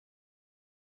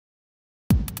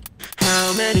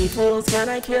many fools can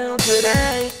I kill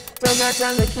today? Don't got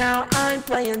time to count, I'm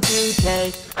playing 2K.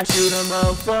 I shoot a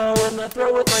mofo in the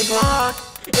throat with my Glock.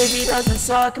 If he doesn't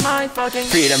suck my fucking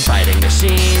freedom fighting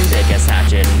machine, biggest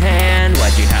hatchet in hand.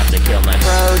 Why'd you have to kill my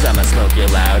bros? I'ma smoke you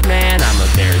loud, man. I'm a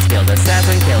very skilled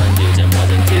assassin, killing dudes in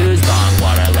ones and twos. Bong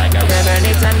water like a river,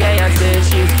 need some gay ass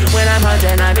tissues. When I'm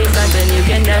hunting, I be something you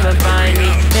can never find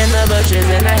me. In the bushes,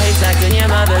 in the haystacks, in your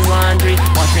mother's laundry.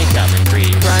 Watch me coming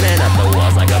free, running up the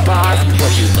walls like a boss.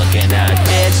 What you looking at,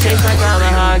 bitch? Change my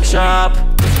tomahawk shop.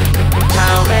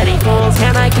 How many fools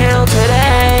can I kill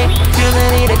today? Too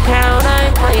many to count,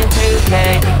 I'm playing 2K.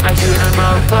 I shoot a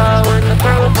mofo in the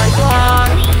throat with my Glock.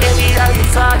 If he doesn't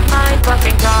suck my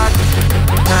fucking cock.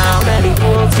 How many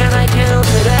fools can I kill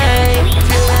today?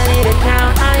 Too many to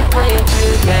count, I'm playing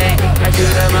 2K. I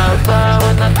shoot a mofo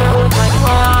in the throat with my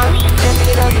Glock. If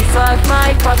he doesn't suck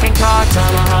my fucking cock.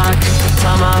 Tomahawk,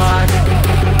 tomahawk,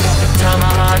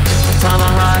 tomahawk,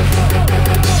 tomahawk,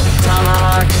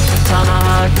 tomahawk,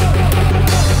 tomahawk,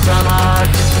 tomahawk,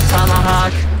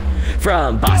 tomahawk.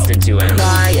 From Boston to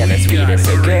LA, yeah, this weed is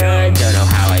so good. Don't know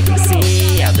how I can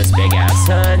see out this big ass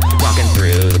hood. Walking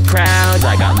through the crowds,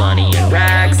 I got money in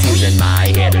racks. Using my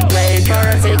hidden blade for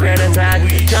a secret attack.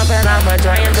 Jumping off a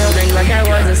giant building like I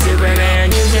was a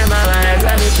Superman. Use your mama heads,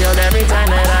 let me shield every time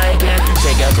that I can.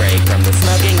 Take a break from the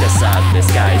smoking to suck this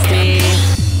guy's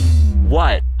teeth.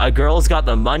 What? A girl's got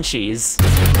the munchies.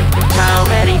 How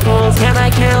many fools can I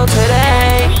kill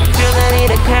today? Too many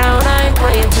to count, I'm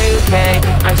playing 2K.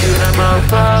 I shoot a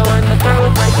mofo in the throat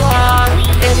with my Glock.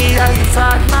 If he doesn't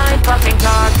suck my fucking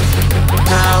cock.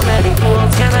 How many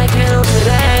fools can I kill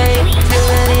today? Too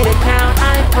many to count,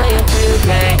 I'm playing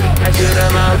 2K. I shoot a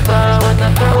mofo in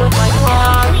the throat with my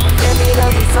Glock. If he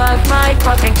doesn't suck my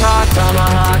fucking cock.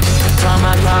 Tomahawk,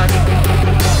 tomahawk,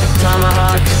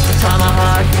 tomahawk,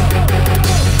 tomahawk,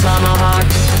 tomahawk,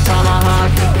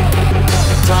 tomahawk,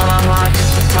 tomahawk,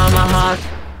 tomahawk.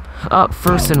 Up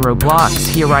first in Roblox,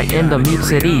 here right in the Meep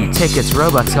City. Tickets,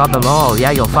 Robux, got them all, yeah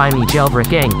you'll find me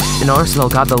jailbreaking. In Arsenal,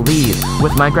 got the lead.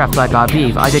 With Minecraft, I got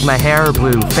beef. I dig my hair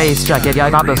blue, face jacket, yeah I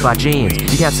got those black jeans.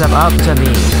 You can't step up to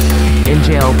me. In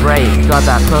jailbreak, got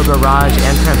that pro garage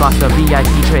and turned off the VIP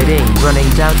trading. Running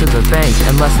down to the bank,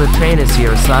 unless the train is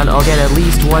here son. I'll get at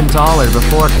least $1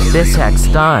 before this heck's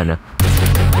done.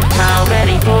 How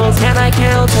many fools can I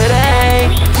kill today?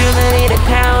 Too many to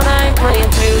count, I'm playing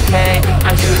 2K.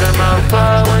 I shoot a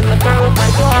mofo in the throat with my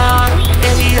Glock.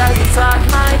 If he doesn't suck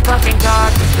my fucking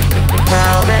cock.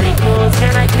 How many fools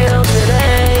can I kill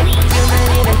today?